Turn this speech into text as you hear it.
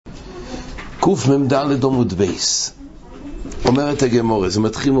קוף ממדל עמוד בייס. אומרת הגמורה, זה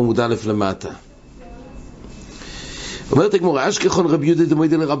מתחיל מעמוד א' למטה. אומרת הגמורה, אשכחון רבי יהודה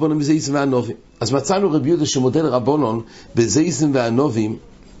דמוידה לרבונון בזייסים והנובים. אז מצאנו רבי יהודה שמודה לרבונון בזייסים והנובים,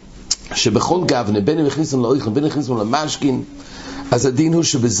 שבכל גבנה, בין הם הכניסים לאויכן, בין הם הכניסים למשכין, אז הדין הוא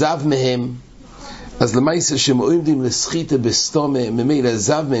שבזב מהם, אז למעשה שמועמדים לסחיטה בסתום ממילא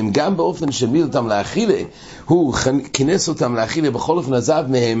זב מהם, גם באופן שמיד אותם לאכילה, הוא כינס אותם לאכילה, בכל אופן הזב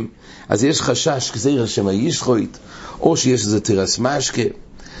מהם, אז יש חשש כזיר שמה ישחוית, או שיש איזה תירס משקה,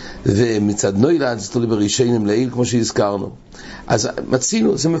 ומצד נוילד זה תולי ברישיינים לעיל כמו שהזכרנו. אז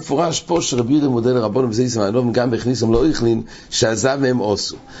מצינו, זה מפורש פה שרבי יהודה מודה לרבונון בזייסים והנובים, גם בהכניסם לא איכלין שהזב מהם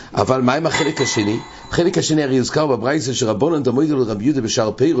עושו. אבל מה עם החלק השני? החלק השני הרי יוזכר בברייתא שרבונון דמוידו לרבי יהודה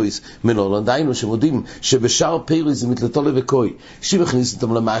בשער פיירויס מנולן, דיינו שמודים שבשער פיירויס זה מתלתו לבקוי, שאם הכניסו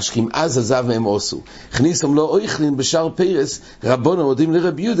אותם למשקים אז הזב מהם עושו, הכניסם לא איכלין בשער פיירויס, רבונון מודים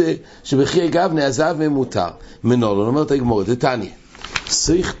לרבי יהודה שבחי גבנה הזב מהם מותר מנולן. אומרת הגמרא דתניא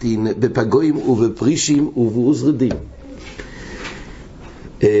סויכתין בפגויים ובפרישים ובעוזרדים,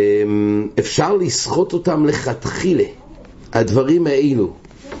 אפשר לסחוט אותם לכתחילה. הדברים האלו,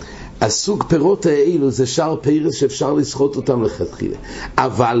 הסוג פירות האלו, זה שער פרס שאפשר לסחוט אותם לכתחילה,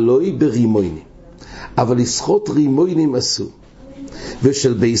 אבל לא ברימוינים. אבל לסחוט רימוינים אסור,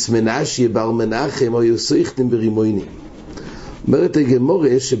 ושל בייס מנשיה בר מנחם היו סויכתין ברימוינים. אומרת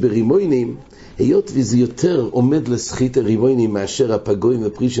הגמורה שברימוינים, היות וזה יותר עומד לסחית הרימוינים מאשר הפגויים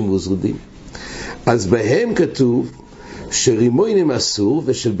ופרישים ועוזרדים, אז בהם כתוב שרימוינים אסור,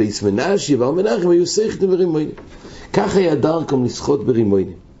 ושל בייס מנשיה בר מנחם היו סויכתין ברימוינים. ככה היה דרכם לסחוט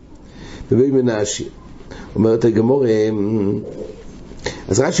ברימוינים ובייס מנשיה. אומרת הגמורה,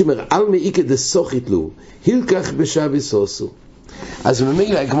 אז רש"י אומר על מאיקה דסוחית לו הילקח בשבס עשו. אז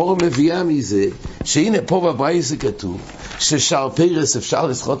ממילא הגמורה מביאה מזה שהנה פה בברייתא כתוב ששער פרס אפשר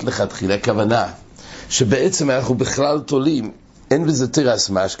לסחוט לכתחילה, הכוונה שבעצם אנחנו בכלל תולים, אין בזה תירס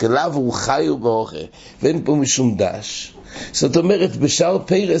משקה, לאו הוא חי ובאוכל ואין פה משום דש. זאת אומרת בשער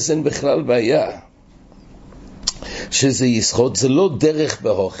פרס אין בכלל בעיה שזה יסחוט, זה לא דרך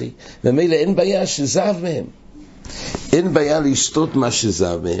בהוכי, ומילא אין בעיה שזב מהם, אין בעיה לשתות מה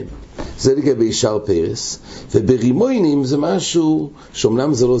שזב מהם. זה לגבי שער פרס. וברימוינים זה משהו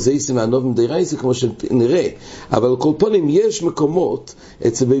שאומנם זה לא זייסים והנובים דיירייסים כמו שנראה, אבל כל פונים יש מקומות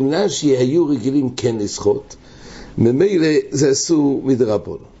אצל במנה שהיו רגילים כן לשחוט, ממילא זה אסור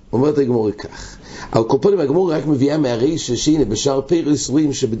מדרבנן. אומרת הגמורה כך, על כל פנים הגמורה רק מביאה מהרישא שהנה בשער פרס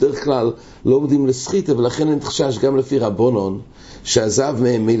רואים שבדרך כלל לא עומדים לסחיטה, ולכן אין חשש גם לפי רבנן שהזב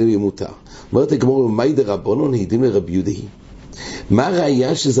מהם מילא ימותר. אומרת הגמורה, מהי דרבנן? הידים לרבי יהודה. מה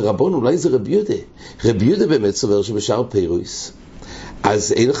הראיה שזה רבנן? אולי זה רבי יהודה. רבי יהודה באמת סובר שבשער פרס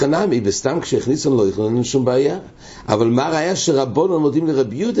אז אין לך נמי, בסתם כשהכניסו לא יכולים אין שום בעיה. אבל מה הראיה שרבנן מודים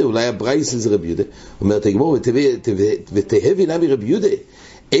לרבי יהודה? אולי הברייתא זה רבי יהודה. אומרת הגמורה, ותהבי נמי רבי יהודה.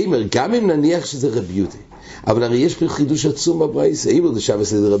 אימר, גם אם נניח שזה רבי יהודה, אבל הרי יש פה חידוש עצום בברייתא. אימר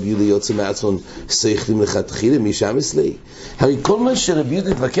דשבס לרבי יהודה יוצא מעצמון סייכתים לכתחילה משמס לי. הרי כל מה שרבי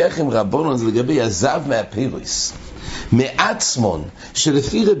יהודה התווכח עם רבנן זה לגבי הזב מהפרס מעצמון,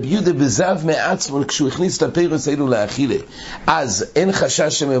 שלפי רבי יהודה בזב מעצמון כשהוא הכניס את הפרס האלו לאכילה אז אין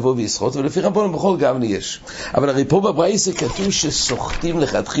חשש שהם יבוא ויסחוט, ולפי רבנן בכל גבנה יש. אבל הרי פה בברייתא כתוב שסוחטים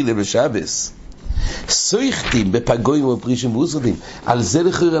לכתחילה בשבס, סויכתים בפגויים ובפרישים ועוזרדים, על זה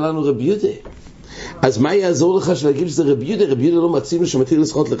לכאורה לנו רבי יהודה. אז מה יעזור לך שלהגיד שזה רבי יהודה? רבי יהודה לא מצינו שמתיר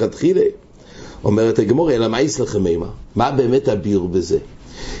לסחוט לכתחילה. אומרת הגמורה, אלא מה יסלחם אימה? מה באמת הביאור בזה?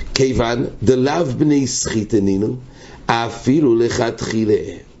 כיוון דלאו בני סחיטה נינו אפילו לכתחילה,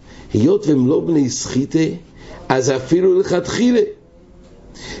 היות והם לא בני סחיטה אז אפילו לכתחילה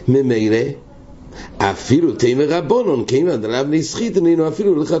ממילא אפילו תימר רבנן, כיוון דלאו בני סחיטה נינו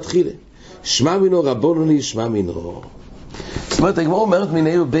אפילו לכתחילה, שמע מינו רבנן ישמע מינו. זאת אומרת, הגמרא אומרת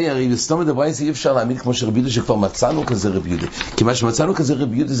מיני ובי, הרי בסתום דברייתא אי אפשר להעמיד כמו שרבי יהודה שכבר מצאנו כזה רבי יהודה, כי מה שמצאנו כזה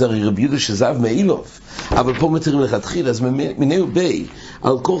רבי יהודה זה הרי רבי יהודה שזב מאילוב, אבל פה מתירים לכתחילה. אז מיני ובי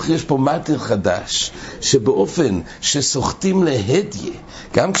על כוח יש פה מטר חדש שבאופן שסוחטים להדיה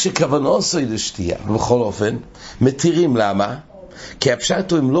גם כשכוונו עשוי לשתייה, ובכל אופן מתירים. למה? כי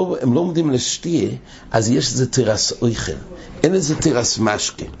הפשט הם לא עומדים לשתייה, אז יש איזה תירס אויכל, אין איזה תירס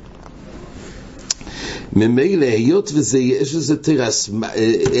משקה. ממילא היות וזה יש איזה תירס,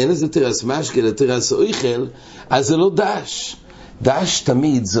 אין איזה תירס משקה לתירס אויכל, אז זה לא דש. דש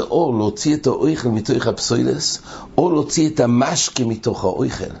תמיד זה או להוציא את האויכל מתוך הפסוילס, או להוציא את המשקה מתוך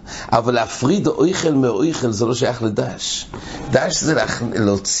האויכל. אבל להפריד האויכל מהאויכל זה לא שייך לדש. דש זה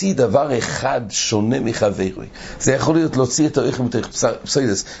להוציא דבר אחד שונה מחברי. זה יכול להיות להוציא את האויכל מתוך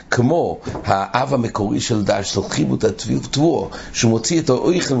הפסוילס, כמו האב המקורי של דש, לוקחים את התבואו, שהוא מוציא את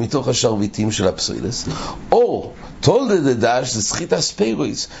האויכל מתוך השרביטים של הפסוילס, או תולדה דש זה סחית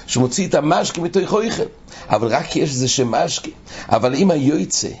הספירויס, שמוציא את המשקה מתוך האויכל. אבל רק יש איזה שמשקה. אבל אם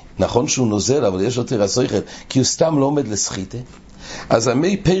היועצה, נכון שהוא נוזל, אבל יש יותר הסויכל, כי הוא סתם לא עומד לסחיתה, אז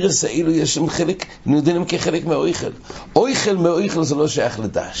המי פרס האלו יש שם חלק, נודעים כחלק מהאויכל. אויכל מהאויכל זה לא שייך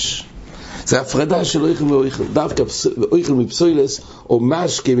לדש. זה הפרדה של אויכל מהאויכל. דווקא אויכל מפסוילס, או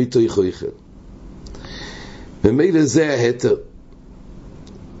משקה מתוך אויכל. ומילא זה ההתר.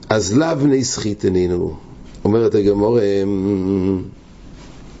 אז לאו בני סחית איננו. אומרת הגמרא,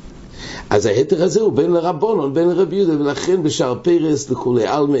 אז ההתר הזה הוא בין לרבונון, בין לרבי יהודה, ולכן בשער פרס לכולי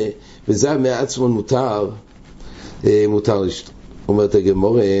אלמה, וזה מעצמון מותר לשתות. אומרת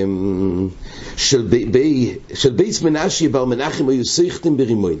הגמרא, של בייס מנשי בר מנחם היו סייכתים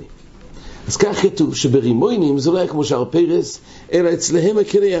ברימוינים. אז כך כתוב שברימוינים זה לא היה כמו שער פרס, אלא אצלהם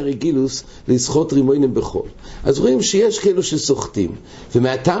הכלי הרגילוס לשחות רימוינים בחול. אז רואים שיש כאלו שסוחתים,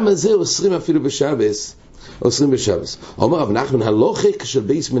 ומהטעם הזה אוסרים אפילו בשבס, אוסרים בשבס. אומר רב נחמן, הלוחק של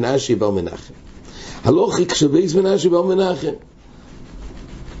בייס מנשי בר מנחם. הלוחק של בייס מנשי בר מנחם.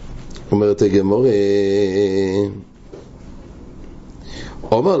 אומרת הגמרא,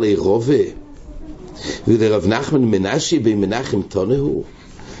 אומר לי רובה, ולרב נחמן מנשי בר מנחם תונהו.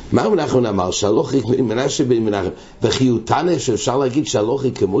 מה מנחמן אמר? שהלוחק מנשי בר מנחם, וכי הוא תנא שאפשר להגיד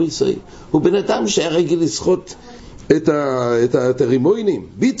שהלוחק כמו ישראל? הוא בן אדם שהיה רגיל לשחות את הרימוינים.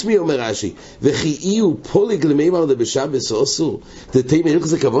 ביטמי אומר רש"י, וכי אי פולג למימר דבשבס אוסור, דתי מריח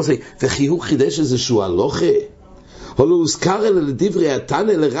זה כבוסי, וכי הוא חידש איזשהו הלוכה, הלא הוזכר אלה לדברי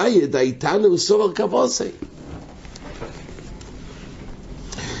התנא לראיה, די תנא הוא סובר כבוסי.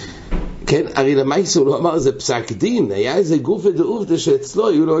 כן, הרי למעשה הוא לא אמר זה פסק דין, היה איזה גוף ודעובדה שאצלו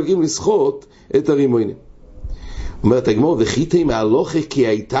היו נוהגים לשחות את הרימוינים. אומרת הגמור, וחיתי מהלוכה כי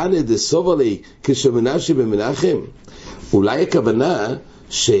הייתנה דסובר לי כשמנשי במנחם. אולי הכוונה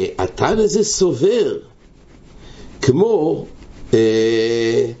שהתנא זה סובר כמו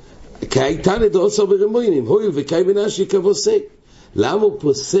כהייתנה דאוסר ברימוינים, הויל וכי מנשי כבוסי. למה הוא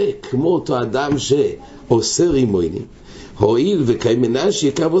פוסק כמו אותו אדם שעושה רימוינים? הועיל וכי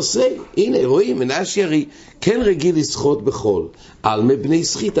מנשי כבוסי. הנה רואים, מנשי הרי כן רגיל לשחות בחול על מבני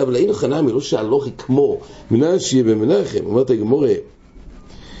שחית, אבל אין הכנה מלא שהלוכי כמו מנשי במנחם. אומרת הגמורה,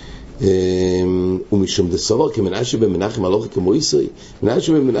 ומשום דסובר כמנשי במנחם הלוכי כמו ישראל,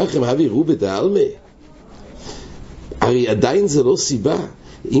 מנשי במנחם הביא רובה דעלמה. הרי עדיין זה לא סיבה.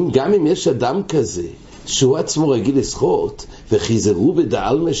 גם אם יש אדם כזה שהוא עצמו רגיל לשחות, וחיזרו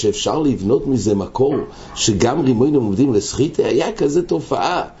בדעלמה שאפשר לבנות מזה מקור שגם רימוינים עומדים לשחית, היה כזה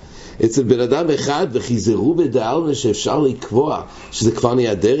תופעה אצל בן אדם אחד, וחיזרו בדעלמה שאפשר לקבוע שזה כבר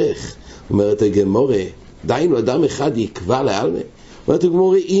נהיה דרך. אומרת הגמורה, דיינו אדם אחד יקבע לעלמה. אומרת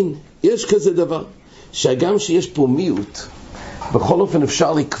הגמורה, אין, יש כזה דבר שגם שיש פה מיעוט, בכל אופן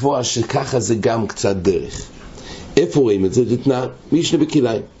אפשר לקבוע שככה זה גם קצת דרך. איפה רואים את זה? תתנה מישנה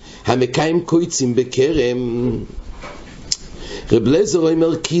בכליים, המקיים קויצים בקרם. רב לזר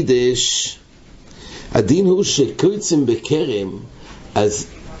אומר קידש, הדין הוא שקויצים בקרם, אז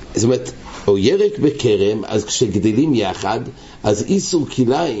זאת אומרת, או ירק בקרם, אז כשגדלים יחד, אז איסור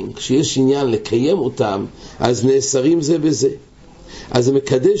כליים, כשיש עניין לקיים אותם, אז נאסרים זה בזה. אז זה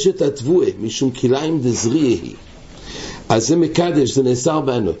מקדש את התבואה, משום כליים דזריה היא. אז זה מקדש, זה נאסר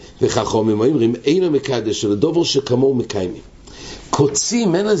בענו. וחכמים אומרים, אינו מקדש, אלא דובר שכמו מקיימים.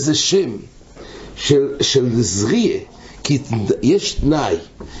 קוצים, אין לזה שם של זריה, כי יש תנאי,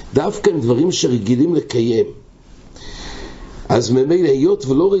 דווקא דברים שרגילים לקיים. אז ממילא היות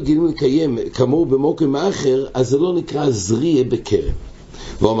ולא רגילים לקיים כמו במוקם האחר, אז זה לא נקרא זריה בקרם.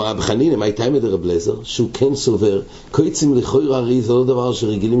 ואומר רב חנינא, מה הייתה עם רב לזר? שהוא כן סובר, קוצים לכאורה הרי זה לא דבר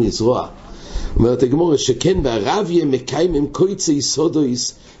שרגילים לזרוע. אומרת הגמרא שכן בערביה מקיימים קוצי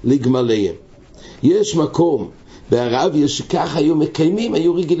סודויס לגמליהם. יש מקום בערביה שכך היו מקיימים,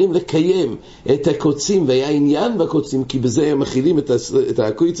 היו רגילים לקיים את הקוצים, והיה עניין בקוצים, כי בזה הם מכילים את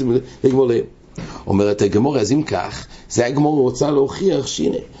הקוצים לגמליהם. אומרת הגמרא, אז אם כך, זה הגמרא רוצה להוכיח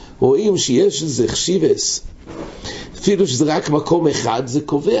שהנה, רואים שיש איזה חשיבס, אפילו שזה רק מקום אחד, זה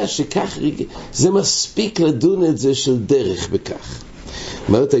קובע שכך, זה מספיק לדון את זה של דרך בכך.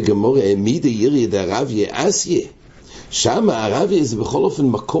 אומרת הגמרא, מידי יריה דערביה אסיה, שם הערביה זה בכל אופן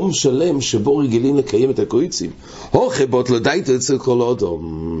מקום שלם שבו רגילים לקיים את הקויצים. הוכי בוט לא דייתו אצל כל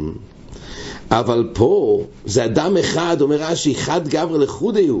אודום. אבל פה זה אדם אחד, אומר רש"י, חד גברא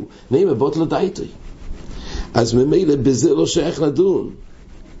לחודי הוא, נעים בוט לא דייטוי. אז ממילא בזה לא שייך לדון,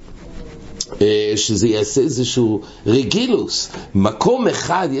 שזה יעשה איזשהו רגילוס. מקום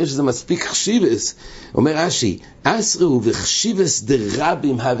אחד יש זה מספיק חשיבס. אומר רש"י, אסרו וחשיבס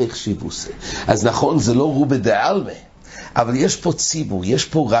דרבים הווה חשיבוס. אז נכון, זה לא רובה דעלמה, אבל יש פה ציבור, יש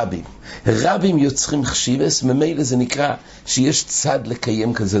פה רבים. רבים יוצרים חשיבס, ממילא זה נקרא שיש צד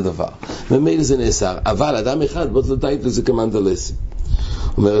לקיים כזה דבר. ממילא זה נאסר. אבל אדם אחד, בוא תדעי לזה כמנדלסי.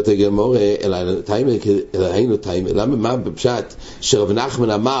 אומרת הגמור, אלוהינו תיימה, למה מה בפשט שרב נחמן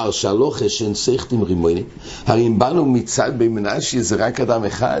אמר שהלוכה שאין שכתים רימונים? הרי אם באנו מצד בי מנשי זה רק אדם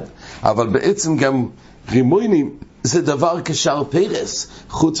אחד, אבל בעצם גם רימונים זה דבר כשאר פרס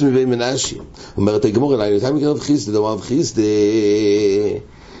חוץ מבי מנשי. אומרת הגמור, אלוהינו תיימה כרב חיסדה, דומר רב חיסדה,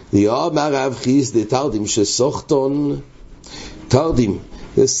 מה רב חיסדה תרדים שסוכתון תרדים,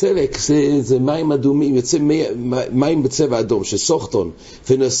 זה סלק, זה מים אדומים, יוצא מים בצבע אדום, שסוכתון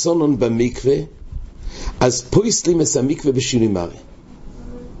ונסונון במקווה, אז פויסלים את המקווה בשינוי מרי.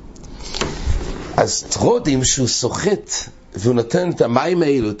 אז טרודים שהוא סוחט, והוא נותן את המים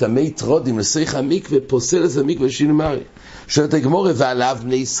האלו, את המי טרודים, לסריך המקווה, פוסל את המקווה בשינוי מרי. שואלת הגמורה, ועליו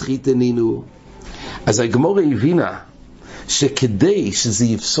בני שחית ענינו. אז הגמורה הבינה, שכדי שזה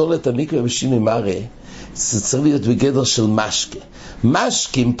יפסול את המקווה בשינוי מרי, זה צריך להיות בגדר של משקה.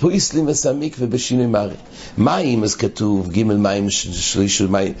 משקים פויסלים וסמיק ובשינוי מרי. מים, אז כתוב ג' מים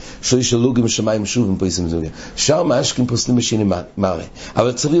שליש לוגים שמים שוב פויסלים זוגים. שאר משקים פוסלים בשינוי מרי.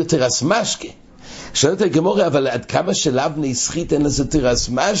 אבל צריך להיות תרס משקה. שואלת הגמורה, אבל עד כמה שלב נסחית אין לזה תרס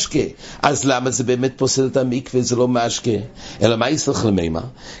משקה, אז למה זה באמת פוסל את המקווה, זה לא משקה? אלא מה יסלח למימה?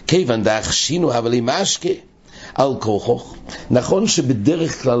 כיוון דאחשינו אבל היא משקה. על כוחוך. נכון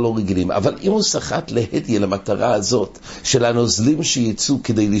שבדרך כלל לא רגילים, אבל אם הוא שחט להדיה למטרה הזאת של הנוזלים שיצאו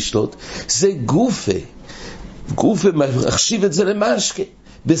כדי לשלוט, זה גופה מחשיב את זה למשקה.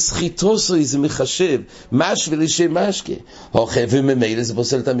 בסחיטוסוי זה מחשב משווה לשם משקה. הוכה וממילא זה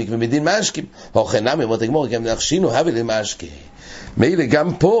פוסל את המקווה מדין משקים. הוכה נמי אמרת הגמור, גם נחשינו הבא למשקה. מילא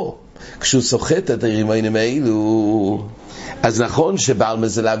גם פה, כשהוא סוחט את הרימונים האלו, אז נכון שבעל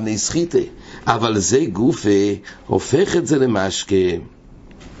מזלב נסחיתה, אבל זה גופה הופך את זה למשקה.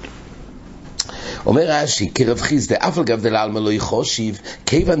 אומר רש"י, כרב חיסדה, אף על גב דלעלמא לא יחושיב,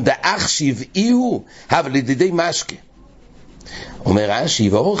 כיוון דאחשיב איהו, אבל לידי משקה. אומר רש"י,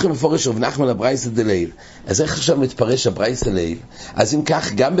 ואורחם מפורש רב נחמן הברייסא דליל. אז איך עכשיו מתפרש הברייסא דליל? אז אם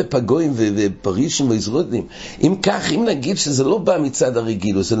כך, גם בפגויים ופרישים ויזרודנים, אם כך, אם נגיד שזה לא בא מצד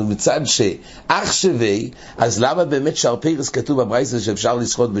הרגיל, זה מצד שאח שווה, אז למה באמת שער פרס כתוב בברייסא שאפשר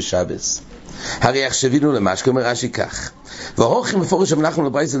לשחוט בשבס? הרי החשבינו למשקה, אומר רש"י כך, ואורחם מפורש רב נחמן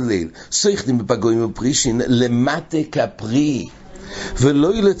הברייסא דליל, סויכתים בפגויים ופרישים למטה כפרי,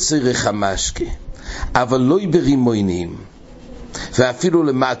 ולא לצריך המשקה, אבל לא ברימונים, ואפילו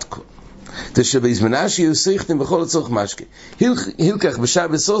למתקו, תשבזמנה שיוסיכתם בכל הצורך משקה, הילקח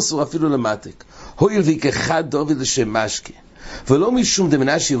בשבס אוסר אפילו למתק, הויל ויקחד דוד לשם משקה, ולא משום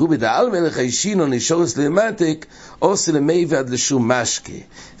דמנה שירו בדעל מלך הישינו נשורס למתק, עושה למי ועד לשום משקה,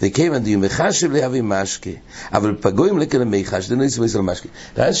 וכיוון דיום מחשב להביא משקה, אבל פגויים לכאלה מי חשב, דנו יסמוס על משקה.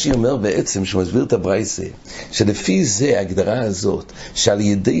 רש"י אומר בעצם, שהוא מסביר את הברייסה, שלפי זה ההגדרה הזאת, שעל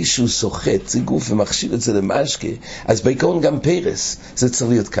ידי שהוא סוחט, זה גוף ומחשיב את זה למשקה, אז בעיקרון גם פרס, זה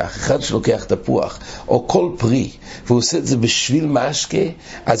צריך להיות כך, אחד שלוקח תפוח, או כל פרי, והוא עושה את זה בשביל משקה,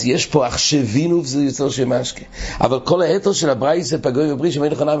 אז יש פה החשבינו וזה יוצר של משקה. אבל כל היתר של הברייסה, פגויים ופרי, שמי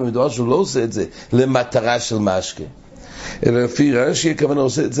נכונה, במדובר שהוא לא עושה את זה למטרה של משקה. אלא לפי רש"י הכוונה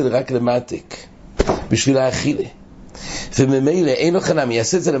עושה את זה רק למתק, בשביל האכילה. וממילא אין לו חנם,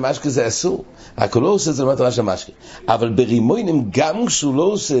 יעשה את זה למשקה זה אסור, רק הוא לא עושה את זה למטרה של משקה. אבל ברימונים, גם כשהוא לא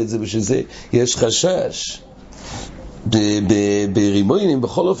עושה את זה, בשביל זה יש חשש. ברימונים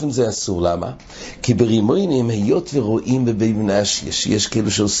בכל אופן זה אסור. למה? כי ברימונים היות ורואים בבי מנש יש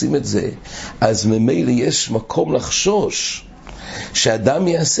כאלו שעושים את זה, אז ממילא יש מקום לחשוש שאדם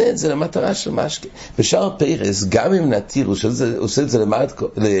יעשה את זה למטרה של משקה. בשאר פרס, גם אם נתיר, הוא עושה את זה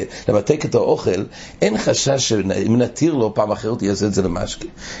למתק את האוכל, אין חשש שאם נתיר לו פעם אחרת יעשה את זה למשקה.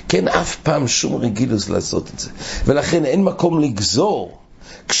 כן, אף פעם שום רגילוס לעשות את זה. ולכן אין מקום לגזור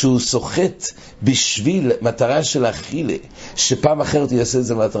כשהוא סוחט בשביל מטרה של אכילה, שפעם אחרת יעשה את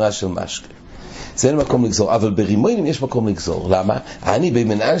זה למטרה של משקה. זה אין מקום לגזור, אבל ברימונים יש מקום לגזור. למה? אני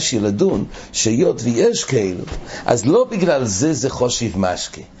במנהל לדון שיות ויש כאלו, אז לא בגלל זה חושיב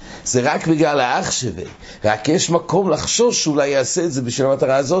משקה, זה רק בגלל האח שווה, רק יש מקום לחשוש שאולי יעשה את זה בשביל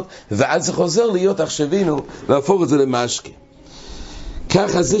המטרה הזאת, ואז זה חוזר להיות אח שווינו להפוך את זה למשקה.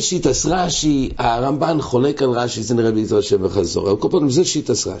 ככה זה שיטס רש"י, הרמב"ן חולק על רש"י, זה נראה ביתו השם וחזור, אבל כל פעם זה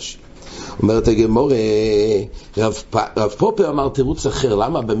שיטס רש"י. אומרת הגמורה, רב פופר אמר תירוץ אחר,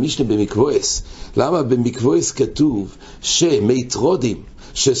 למה במשנה במקבועס, למה במקבועס כתוב שמייטרודים,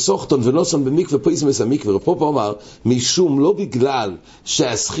 שסוכתון ונוסון במקווה פויסם את המקווה, רב פופר אמר, משום לא בגלל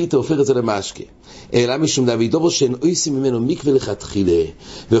שהסחיטה הופך את זה למשקה, אלא משום דבור שאין אויסים ממנו מקווה לכתחילה,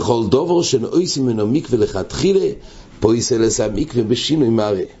 וכל דבור שאין אויסים ממנו מקווה לכתחילה, פויסם את המקווה בשינוי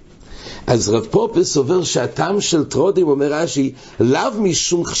מראה. אז רב פופר סובר שהטעם של טרודים, אומר רש"י, לאו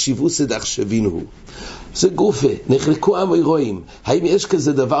משום חשיבות דחשבין הוא. זה גופה, נחלקו המוירואים. האם יש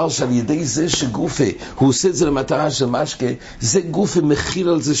כזה דבר שעל ידי זה שגופה, הוא עושה את זה למטרה של משקה, זה גופה מכיל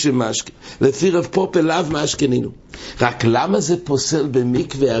על זה של משקה. לפי רב פופר לאו משקנינו. רק למה זה פוסל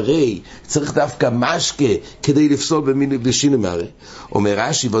במקווה? הרי צריך דווקא משקה כדי לפסול בשינוי מראה. אומר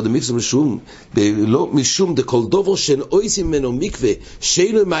רש"י, ועוד המקווה משום דכל דובר שאין אויסים ממנו מקווה,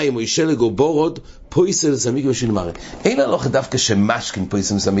 שאין מים או שלג או בורוד, פויסל זה המקווה בשינוי מראה. אין הלוך דווקא שמשקין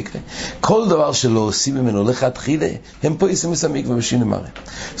פויסל זה המקווה. כל דבר שלא עושים ממנו לכתחילה, הם פויסל זה המקווה בשינוי מראה.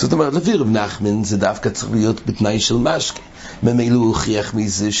 זאת אומרת, לפי רב נחמן זה דווקא צריך להיות בתנאי של משקה. ממילא הוא הוכיח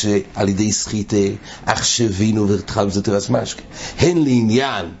מזה שעל ידי סחיטה אחשבינו ותחלם זה תרס משקה.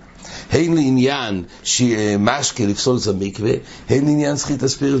 הן לעניין שמשקה לפסול זה מקווה, הן לעניין סחיטה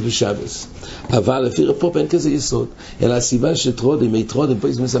ספירס בשבס. אבל לפי רב פופר אין כזה יסוד, אלא הסיבה שטרודים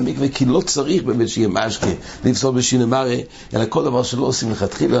פויסם זה מקווה, כי לא צריך באמת שיהיה משקה לפסול בשינוי מראה, אלא כל דבר שלא עושים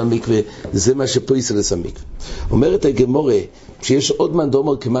לכתחילה על מקווה, זה מה שפויסל זה מקווה. אומרת הגמורה, שיש עוד מן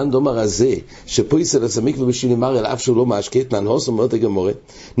דומר כמן דומר הזה, שפויסל זה מקווה בשינוי מראה, על אף שהוא לא משקה, תנהוס אומרת הגמורה,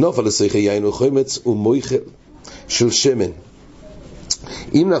 נופל לשיחה יין וחומץ ומויכל של שמן.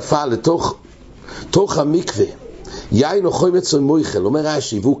 אם נפל לתוך המקווה יין או חומץ או מויכל, אומר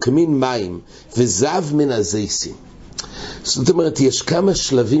רש"י, והוא כמין מים וזב מן הזייסים. זאת אומרת, יש כמה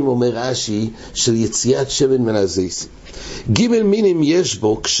שלבים, אומר רש"י, של יציאת שמן מן הזייסים. ג' מינים יש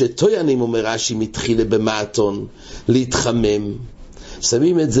בו, כשטוינים, אומר רש"י, מתחילה במעתון להתחמם,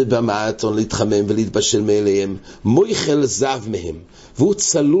 שמים את זה במעתון להתחמם ולהתבשל מאליהם, מויכל זב מהם, והוא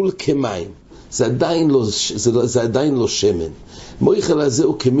צלול כמים, זה עדיין לא שמן. מויכל הזה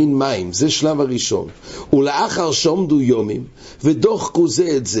הוא כמין מים, זה שלב הראשון. ולאחר שעומדו יומים ודוחקו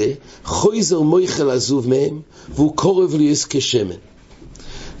זה את זה, חויזר מויכל עזוב מהם, והוא קורב להיות כשמן.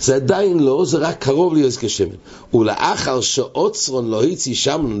 זה עדיין לא, זה רק קרוב להיות כשמן. ולאחר שעוצרון לא היצי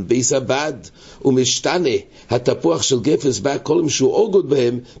שמנון בייס הבד ומשתנה התפוח של גפס בא כל שהוא אוגוד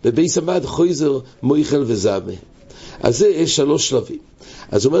בהם, בבייס הבד חויזר מויכל וזב מהם. אז זה יש 3 שלבים.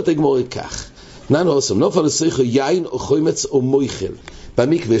 אז אומרת הגמורה כך, ננו עושים, נופל לשיחו יין או חומץ או מויכל,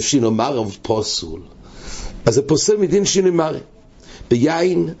 במקווה אפשינו מר פוסול. אז זה פוסל מדין שינוי מראה.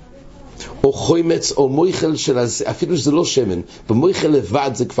 ביין או חומץ או מויכל של הזה, אפילו שזה לא שמן, במויכל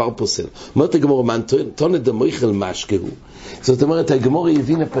לבד זה כבר פוסל. אומרת הגמורה, מן תונת דמויכל משקה הוא. זאת אומרת, הגמורה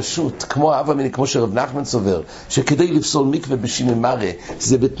הבינה פשוט, כמו שרב נחמן סובר, שכדי לפסול מקווה בשינוי מראה,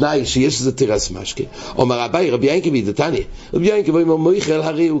 זה בתנאי שיש איזה תירס משקה. אומר רבי ינקב דתניא, רבי ינקב אומר, מויכל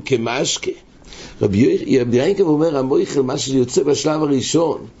הרי הוא כמשקה. רבי ינקב אומר, המויכל, מה שיוצא בשלב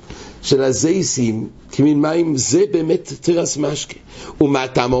הראשון של הזייסים, כמין מים, זה באמת תירס משקה.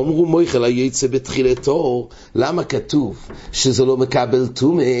 ומעתם אמרו מויכל היצא בתחילתו, למה כתוב שזה לא מקבל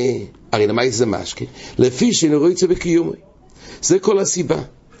תומה? הרי למה זה משקה? לפי שאינו רואה יצא בקיומוי. זה כל הסיבה.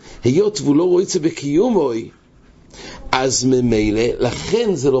 היות והוא לא רואה יצא בקיומוי, אז ממילא,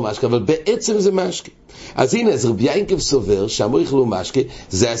 לכן זה לא משקה, אבל בעצם זה משקה. אז הנה, אז רבי ינקב סובר שהמויכל הוא משקה,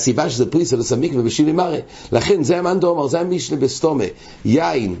 זה הסיבה שזה פריסה לסמיק ובשינוי מראה. לכן זה המאן דאמר, זה המשנה בסתומה,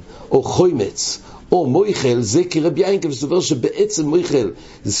 יין או חומץ או מויכל, זה כרבי ינקב סובר שבעצם מויכל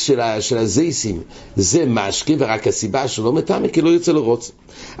של הזייסים זה משקה, ורק הסיבה שלא מטעמה כי לא יוצא לרוץ.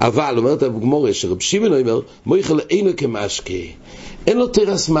 אבל אומרת הגמורה שרב שמעון אומר, מויכל אינו כמשקה, אין לו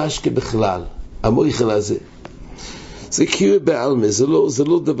תירס משקה בכלל, המויכל הזה. זה כאילו בעלמה, זה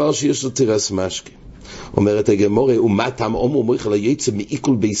לא דבר שיש לו תירס משקה. אומרת הגמורה, ומה טעם אומרו מויכל היצא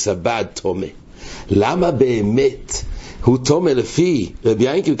מעיקול בייס הבד תומה? למה באמת הוא תומה? לפי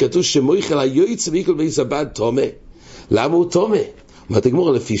רבי ינקב כתוב שמויכל היצא מעיקול בייס הבד תומה. למה הוא תומה? אומרת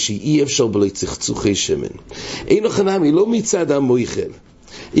הגמורה, לפי שאי אפשר בלא צחצוחי שמן. אין חנמי, לא מצד המויכל.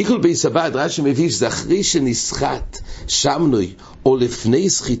 עיקול בייס הבד, רש"י מביא שזה אחרי שנסחט שמנוי או לפני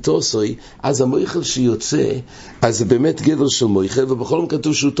סחיטוסוי, אז המויכל שיוצא, אז זה באמת גדר של מויכל, ובכל מקום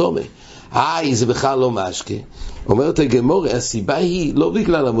כתוב שהוא תומה. זה בכלל לא משקה. אומרת הגמורה, הסיבה היא לא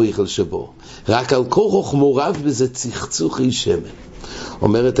בגלל המויכל שבו, רק על כורוך מורב בזה צחצוחי שמן.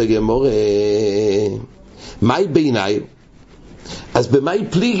 אומרת הגמורה, מהי בעיניי? אז במאי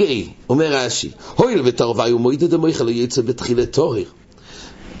פליגי, אומר רש"י, הויל ותרווי ומועיד המויכל היצא בתחילת תוהר.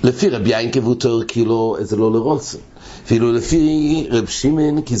 לפי רבי ינקב הוא תוהר כאילו זה לא לרוצן. אפילו לפי רב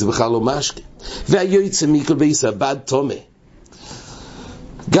שמעון, כי זה בכלל לא משקה. והיוצא מכל בייס הבד תומה.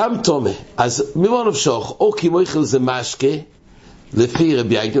 גם תומה. אז ממה נפשוך, או כי מויכל זה משקה, לפי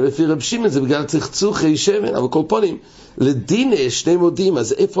רבי ינקל, לפי רב שמעון, זה בגלל צחצוחי שמן, אבל כל פונים, לדין שני מודים,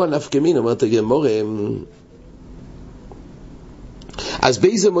 אז איפה הנפקמין? אומרת הגמרא, אז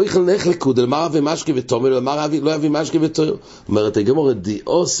באיזה מויכל נחלקו, דלמר אבי משקה ותומר, דלמר אבי לא אבי משקה ותומר. אומרת הגמרא,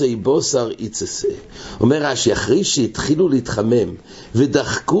 דיעוסי בוסר יצסה. אומר רש"י, אחרי שהתחילו להתחמם,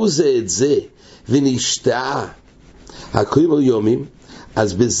 ודחקו זה את זה, ונשתעה, הקוים היומים,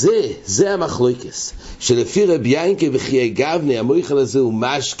 אז בזה, זה המחלוקס, שלפי רבי ינקל וחיי גבנה, המויכל הזה הוא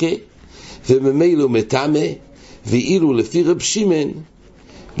משקה, וממילא הוא מטמא, ואילו לפי רב שמעון,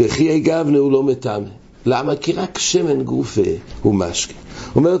 וחיי גבנה הוא לא מטמא. למה? כי רק שמן גופה הוא משקה.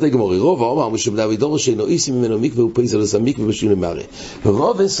 אומרת הגמרא, רוב האומר משבדאוי דור שאינו איסי ממנו מקווה הוא פייסל עשה מקווה בשביל למראה.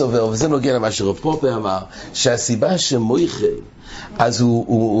 רוב סובר, וזה נוגע למה שרב פופר אמר, שהסיבה שמויכל, אז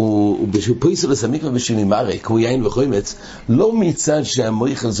הוא פייסל עשה מקווה בשביל למראה, כמו יין וחומץ, לא מצד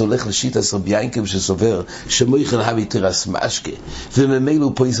שהמויכל זה הולך לשיטת רבי ינקל שסובר שמויכל הביא תרס משקה, וממילא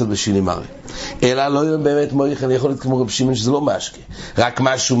הוא פייסל בשביל למראה. אלא לא באמת מויכל יכול להיות כמו רב שמעון שזה לא משקה, רק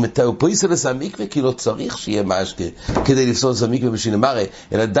משהו הוא פייסל עשה מקווה כי לא צריך שיהיה משקה כדי לפסול עשה מקווה בשביל למראה,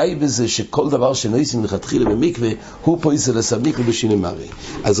 אלא די בזה שכל דבר שנויסים לכתחילה במקווה הוא פייסל עשה מקווה בשביל למראה.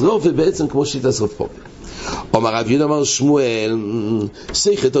 אז רוב ובעצם כמו שיטת רב פופר. אומר רב יהודה אמר שמואל,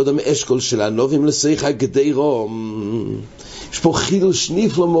 שיחת אדם אשכול של הנובים לשיח הגדירו. יש פה חידוש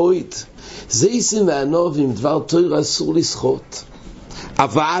נפלא מאוד. זייסים והנובים דבר תורה אסור לשחוט,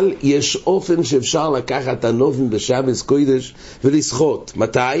 אבל יש אופן שאפשר לקחת הנובים בשבת קודש ולשחוט.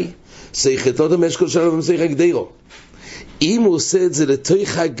 מתי? שיחת אדם אשכול של הנובים לשיח הגדירו. אם הוא עושה את זה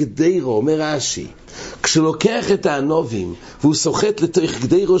לתוך הגדירו, אומר רש"י, כשלוקח את הענובים והוא סוחט לתוך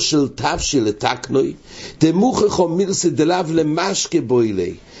גדירו של תבשיל לתקנוי, דמוכחו מילסה דלאו למשקה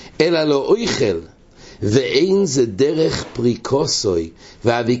בוילי, אלא לא אויכל, ואין זה דרך פריקוסוי,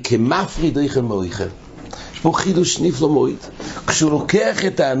 ואבי כמפריד אויכל מאויכל. יש פה חידוש נפלא מאוד. כשהוא לוקח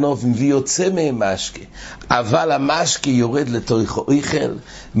את הענובים ויוצא מהם משקה, אבל המשקה יורד לתוך אויכל,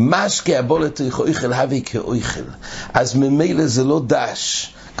 משקה הבוא לתוך אויכל הביא כאויכל. אז ממילא זה לא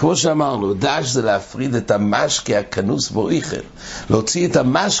דש. כמו שאמרנו, דש זה להפריד את המשקה הכנוס באויכל. להוציא את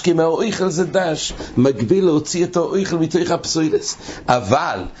המשקה מהאויכל זה דש, מקביל להוציא את האויכל מתוך הפסוילס.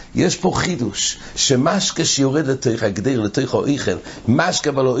 אבל יש פה חידוש, שמשקה שיורד לתוך הגדיר, לתוך האויכל, משקה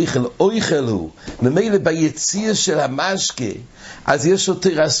אבל האויכל, אויכל הוא. ממילא ביציר של המשקה, אז יש לו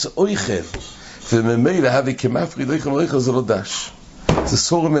תרס אויכל. וממילא הביא כמפריד אויכל אויכל זה לא דש. זה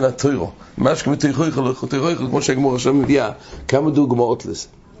סור מן התוירו. משקה מתוך אויכל, כמו שהגמרא עכשיו מביאה, כמה דוגמאות לזה.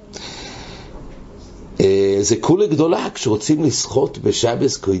 זה כולה גדולה, כשרוצים לשחוט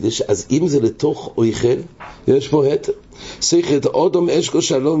בשבת קודש, אז אם זה לתוך אויכל, יש פה היתר. שיחת אדם אשכול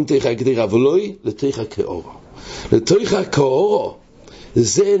שלום לתוך הגדיר, אבל לא לתוך הכאורו. לתוך הכאורו,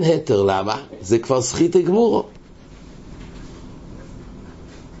 זה אין היתר. למה? זה כבר שחית גמורו.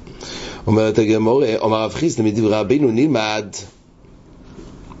 אומרת הגמרא, אומר רב חיסדא מדברי רבינו נלמד,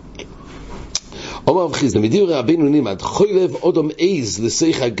 אומר רב חיסדא מדברי רבינו נלמד, חוילב אדם עז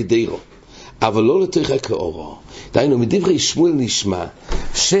לשיח הגדירו, אבל לא לתוך הכאורו. דהיינו, מדברי שמואל נשמע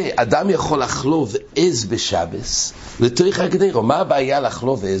שאדם יכול לחלוב עז בשבס לתוך הגדירו. מה הבעיה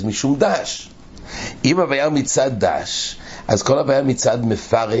לחלוב עז? משום דש. אם הבעיה מצד דש, אז כל הבעיה מצד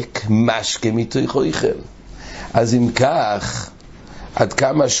מפרק משקה מתוך אויכל. אז אם כך, עד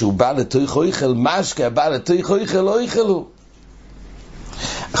כמה שהוא בא לתוך אויכל, משקה בא לתוך אויכל, אויכל הוא.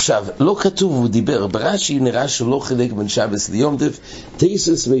 עכשיו, לא כתוב, הוא דיבר, ברש"י נראה שלא חילק בין שבס ליום טף,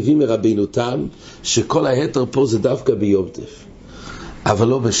 תייסס מביא מרבינו תם, שכל ההתר פה זה דווקא ביום טף, אבל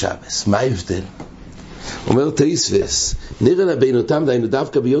לא בשבס. מה ההבדל? אומר תייסס, נראה רבינו תם, דיינו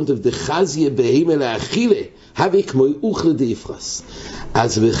דווקא ביום טף, דחזיה בהימה לאכילה, הביא כמו אוכל דאפרס.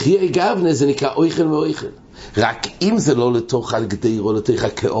 אז בחיי גבנה זה נקרא אויכל מאויכל. רק אם זה לא לתוך הגדיר או לתוך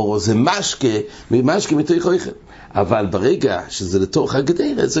הכאורו, זה משקה מתוך אויכל. אבל ברגע שזה לתוך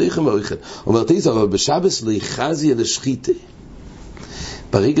הגדיר, זה אויכל מאויכל. אומר תייסס, אבל בשבס לא יחזיה לשחיתה.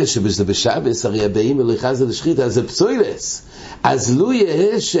 ברגע שזה בשבס, הרי הבאים לא יחזיה לשחיתה, אז זה פסוילס. אז לא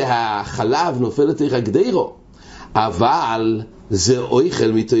יהיה שהחלב נופל לתוך הגדירו, אבל זה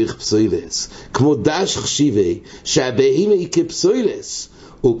אויכל מתוך פסוילס. כמו דש חשיבי, שהבאים היא כפסוילס.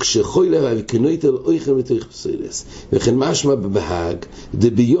 וכשחוילב וכנויטל אויכל מתוך פסוילס. וכן משמע בבהג,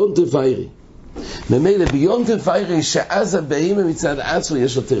 דביון דווירי. ממילא ביונטף פיירי שאז הבהימה מצד עצמו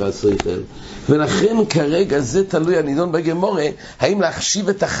יש יותר הסויכל, ולכן כרגע זה תלוי הנידון בגמורה האם להחשיב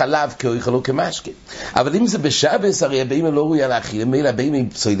את החלב כאויכל או כמשקה. אבל אם זה בשבס, הרי הבהימה לא ראויה להאכיל, ממילא הבהימה עם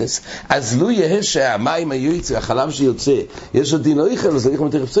פסוילס, אז לא יהיה שהמים היוצא, החלב שיוצא יש עוד דין אויכל, אז אויכל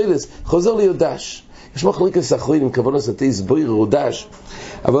יותר פסוילס, חוזר ליודש. יש מחלוקת אחרונים, כמובן עשתיס בויר רודש,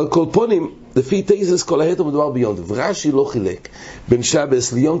 אבל כל פונים, לפי תייסס כל היתר מדובר ביונטף. רש"י לא חילק בין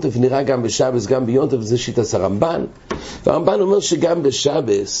שבס ליונטף, נראה גם בשבס גם ביונטף, זה שיטת הרמב"ן, והרמב"ן אומר שגם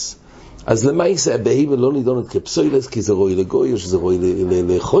בשבס, אז למעשה הבהימה לא נידונת כפסוילס, כי זה רואי לגוי, או שזה רואי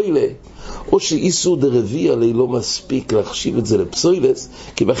לחוילה, או שאיסור דרביע לי לא מספיק להחשיב את זה לפסוילס,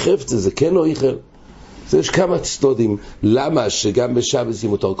 כי בחפץ זה כן אויכל. יש כמה צדדים למה שגם בשבס יהיה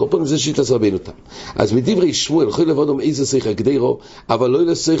מותר. כל פעם זה שיטה רבינו אותם. אז מדברי שמואל, חוי לבודום איזה שיחה גדירו, אבל לא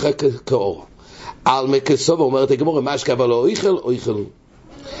לשיחה כאור. על מקסובה אומרת הגמורה, משקה אבל לא אויכל, אויכל הוא.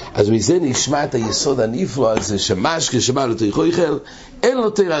 אז מזה נשמע את היסוד הנפלא הזה, שמשקה שבא לתוך אויכל, אין לו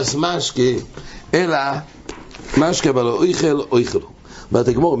תרס משקה, אלא משקה אבל לא אויכל, אויכל הוא. אומרת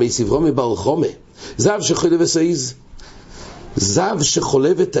הגמורה, מסברו מבעל חומה, זב שחולב את העז, זב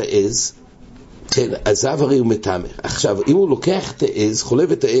שחולב את העז, כן, הזב הרי הוא מטמא. עכשיו, אם הוא לוקח את העז,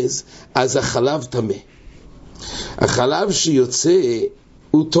 חולב את העז, אז החלב טמא. החלב שיוצא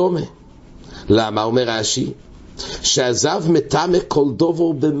הוא טומא. למה? אומר רש"י, שהזב מטמא כל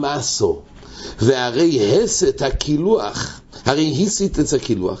דובר במסו, והרי הסת הקילוח, הרי הסית את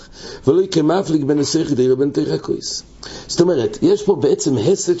הקילוח, ולא כמפליג בין הסכדי לבין תרקויס. זאת אומרת, יש פה בעצם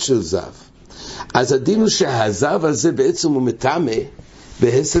הסת של זב. אז הדין הוא שהזב הזה בעצם הוא מטמא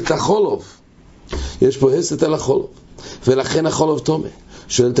בהסת החולוב. יש פה הסת על החולוב, ולכן החולוב תומא.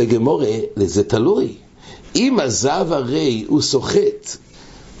 שואלת הגמורה, לזה תלוי. אם הזב הרי הוא סוחט,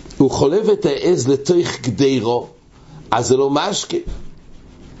 הוא חולב את העז לתוך גדירו, אז זה לא משקה.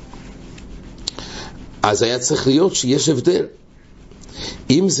 אז היה צריך להיות שיש הבדל.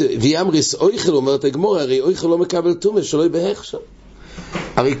 אם זה, ויאמריס אויכל, אומרת הגמורה, הרי אויכל לא מקבל תומא, שלא יבהך שם.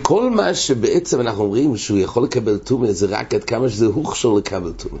 הרי כל מה שבעצם אנחנו אומרים שהוא יכול לקבל תומא, זה רק עד כמה שזה הוכשר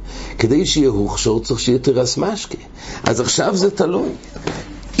לקבל תומא. כדי שיהיה הוכשר צריך שיהיה תרס משקה. אז עכשיו זה תלוי.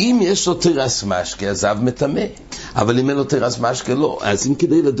 אם יש לו תרס משקה, אז זב מטמא. אבל אם אין לו תרס משקה, לא. אז אם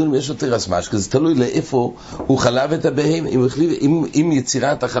כדי לדון אם יש לו תרס משקה, זה תלוי לאיפה הוא חלב את הבהמה. אם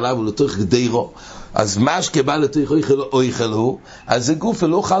יצירת החלב הוא לתוך גדירו, אז משקה בא לתוך אויכל הוא, אז זה גוף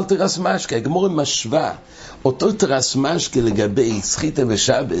ולא אוכל תרס משקה. הגמורה משווה אותו תרס משקה לגבי סחיטה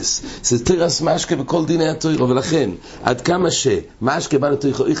ושבס, זה תרס משקה בכל דיני התורה, ולכן עד כמה שמשקה בא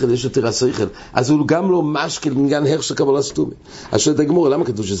לתוך אויכל יש לו תרס אויכל, אז הוא גם לא משקה לנגן הרש של קבלה סתומה. אז שואלת הגמורה, למה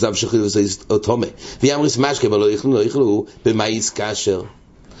כתוב שזב שחיר וזה תומה? ויאמריס משקה אבל לא יאכלו במאיס כאשר.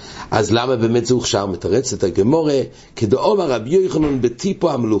 אז למה באמת זה הוכשר? מתרצת הגמורה, כדאמר רבי יוחנן בטיפו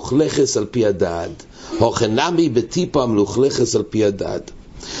המלוכלכס על פי הדעת, הוכנמי בטיפו המלוכלכס על פי הדעת.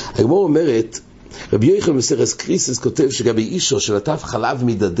 הגמורה אומרת, רבי יוחנן מסכת קריסס כותב שגבי אישו של עטף חלב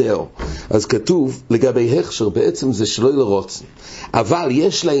מדדהו, אז כתוב לגבי הכשר בעצם זה שלא לרוצן, אבל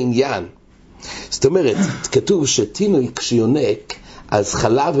יש לה עניין. זאת אומרת, כתוב שתינוק כשיונק, אז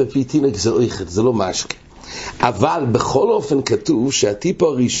חלב ופי תינוק זה אויכל, זה לא משקה. אבל בכל אופן כתוב שהטיפו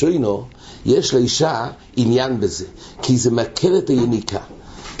הראשונו יש לאישה עניין בזה, כי זה מקל את היניקה.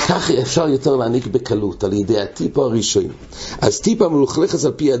 כך אפשר יותר להעניק בקלות על ידי הטיפו הראשון. אז טיפו מלוכלכס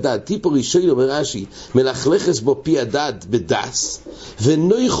על פי הדד, טיפו ראשון אומר רש"י, מלכלכס בו פי הדד בדס,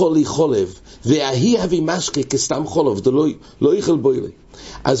 ונויכול לי חולב, וההיא הביא משקה כסתם חולב, לא יכל בו אלי.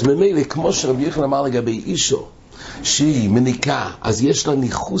 אז ממילא, כמו שרבי יוחנן אמר לגבי אישו, שהיא מניקה, אז יש לה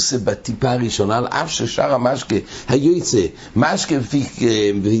ניחוסה בטיפה הראשונה, על אף ששאר המשקה היוצא, משקה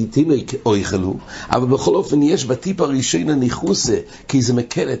ותינוק אויכלו, אבל בכל אופן יש בטיפה הראשונה ניחוסה, כי זה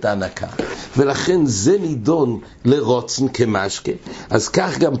מקל את ההנקה, ולכן זה נידון לרוצן כמשקה. אז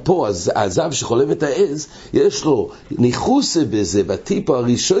כך גם פה, הזב שחולב את העז, יש לו ניחוסה בזה, בטיפה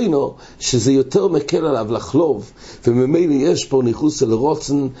הראשונה, שזה יותר מקל עליו לחלוב, וממילא יש פה ניחוסה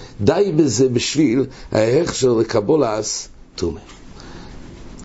לרוצן, די בזה בשביל ההכשר לקבולת תומא.